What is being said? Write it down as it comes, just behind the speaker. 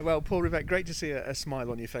Well, Paul Rivett, great to see a smile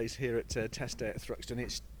on your face here at Test Day at Thruxton.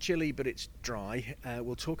 It's chilly, but it's dry.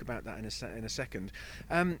 We'll talk about that in a second.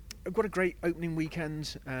 I've got a great opening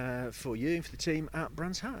weekend for you, for the team at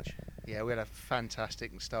Brands Hatch. Yeah, we had a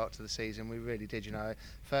fantastic start to the season. We really did,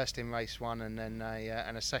 first in race one and then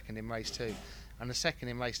a second in race two. And the second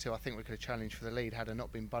in race two, I think we could have challenged for the lead had it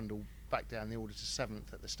not been bundled back down the order to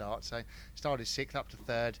 7th at the start. So started 6th up to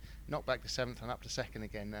 3rd, knocked back to 7th and up to 2nd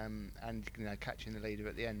again, and catching the leader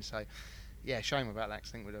at the end. So yeah, shame about that, 'cause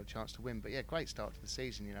I think we'd have a chance to win. But yeah, great start to the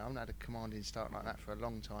season. I haven't had a commanding start like that for a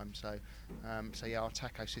long time. So yeah, our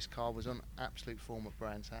Taco Sis car was on absolute form at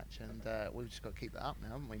Brands Hatch, and we've just got to keep that up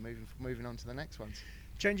now, haven't we? Moving on to the next ones.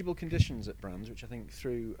 Changeable conditions at Brands, which I think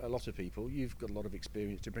threw a lot of people. You've got a lot of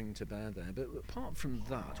experience to bring to bear there. But apart from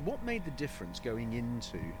that, what made the difference going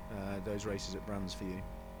into those races at Brands for you?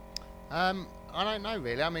 I don't know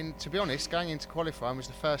really. I mean, to be honest, going into qualifying was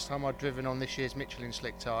the first time I'd driven on this year's Michelin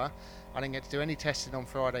slick tyre. I didn't get to do any testing on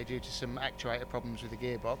Friday due to some actuator problems with the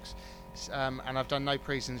gearbox, and I've done no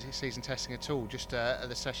pre-season testing at all. Just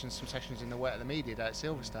some sessions in the wet at the media day at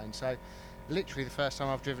Silverstone. So literally the first time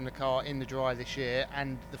I've driven the car in the dry this year,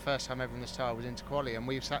 and the first time ever in this tyre was into quali, and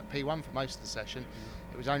we've sat P1 for most of the session.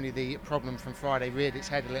 It was only the problem from Friday reared its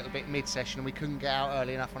head a little bit mid-session, and we couldn't get out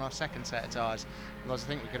early enough on our second set of tyres. Otherwise I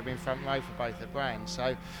think we could have been front row for both at Brands.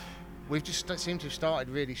 So we've just seemed to have started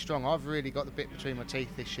really strong. I've really got the bit between my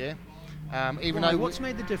teeth this year. What's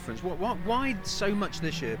made the difference? Why so much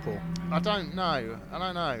this year, Paul? I don't know.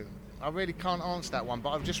 I really can't answer that one, but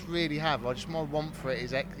I just really have. My want for it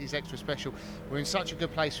is extra special. We're in such a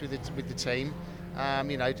good place with the team.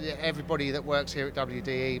 Everybody that works here at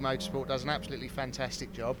WDE Motorsport does an absolutely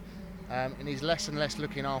fantastic job, and he's less and less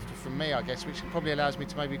looking after from me, I guess, which probably allows me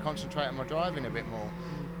to maybe concentrate on my driving a bit more.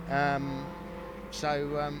 I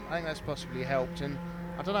think that's possibly helped, and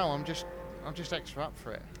I don't know. I'm just extra up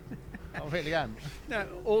for it. I really am. Now,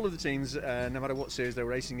 all of the teams, no matter what series they're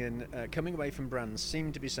racing in, coming away from Brands,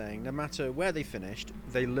 seem to be saying no matter where they finished,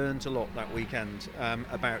 they learnt a lot that weekend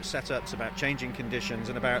about setups, about changing conditions,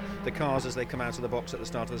 and about the cars as they come out of the box at the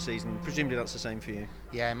start of the season. Presumably that's the same for you.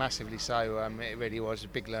 Yeah, massively so. It really was a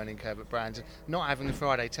big learning curve at Brands. Not having the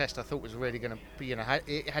Friday test, I thought was really going to be,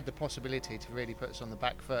 it had the possibility to really put us on the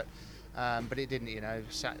back foot. But it didn't,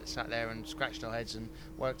 sat there and scratched our heads and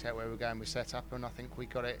worked out where we were going with setup, and I think we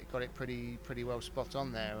got it pretty well spot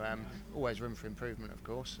on there. Always room for improvement, of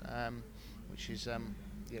course, which is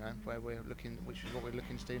where we're looking, which is what we're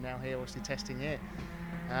looking to do now here, obviously testing here.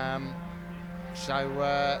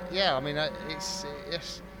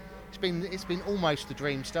 It's been almost the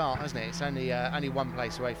dream start, hasn't it? It's only one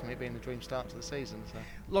place away from it being the dream start to the season. So.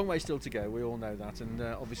 Long way still to go, we all know that, and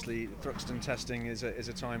obviously Thruxton testing is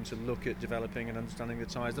a time to look at developing and understanding the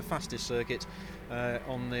tyres, the fastest circuit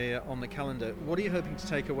on the calendar. What are you hoping to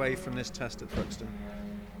take away from this test at Thruxton?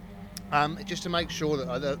 Just to make sure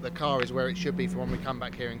that the car is where it should be for when we come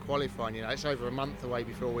back here in qualifying. It's over a month away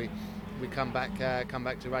before we come back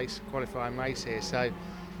to qualifying race here. So.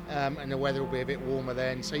 And the weather will be a bit warmer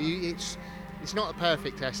then. So it's not a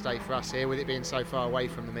perfect test day for us here with it being so far away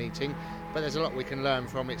from the meeting, but there's a lot we can learn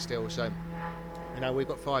from it still. So we've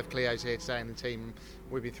got 5 Clios here today in the team.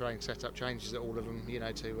 We'll be throwing setup changes at all of them,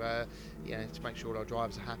 to make sure our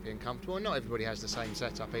drivers are happy and comfortable. And not everybody has the same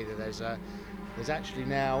setup either. There's actually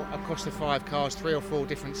now, across the 5 cars, 3 or 4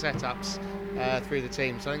 different setups through the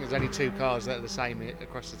team. So I think there's only 2 cars that are the same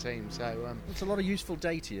across the team. So it's a lot of useful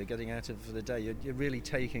data you're getting out of the day. You're really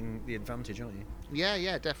taking the advantage, aren't you?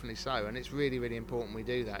 Yeah, definitely so. And it's really, really important we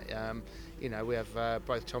do that. We have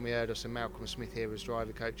both Tommy Erdos and Malcolm Smith here as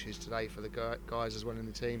driver coaches today for the guys as well in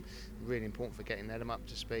the team. Really important for getting them up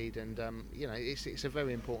to speed. And it's a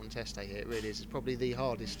very important test day here. It really is. It's probably the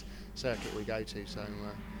hardest circuit we go to. So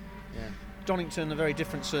yeah. Donington, a very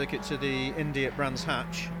different circuit to the Indy at Brands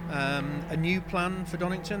Hatch. A new plan for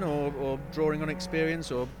Donington, or drawing on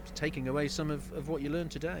experience, or taking away some of what you learned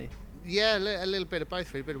today? Yeah, a little bit of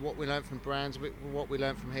both. A bit of what we learned from Brands, what we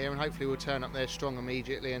learned from here, and hopefully we'll turn up there strong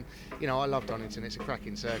immediately. And I love Donington. It's a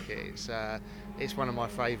cracking circuit. It's one of my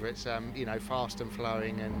favourites. Fast and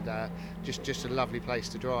flowing, and just a lovely place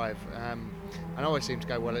to drive. And I always seem to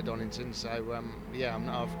go well at Donington. So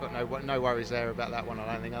I've got no worries there about that one.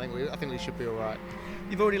 I think we should be all right.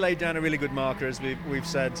 You've already laid down a really good marker, as we've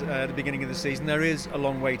said at the beginning of the season. There is a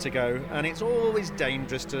long way to go, and it's always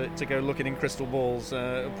dangerous to go looking in crystal balls,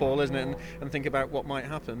 Paul, isn't it, and think about what might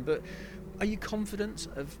happen. But Are you confident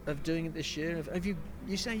of doing it this year? Have you?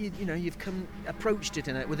 You say you've approached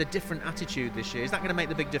it with a different attitude this year. Is that going to make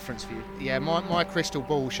the big difference for you? Yeah, my crystal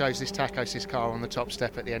ball shows this Taco Sys car on the top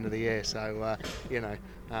step at the end of the year. So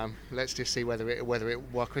let's just see whether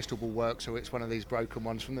our crystal ball works or it's one of these broken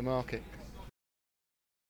ones from the market.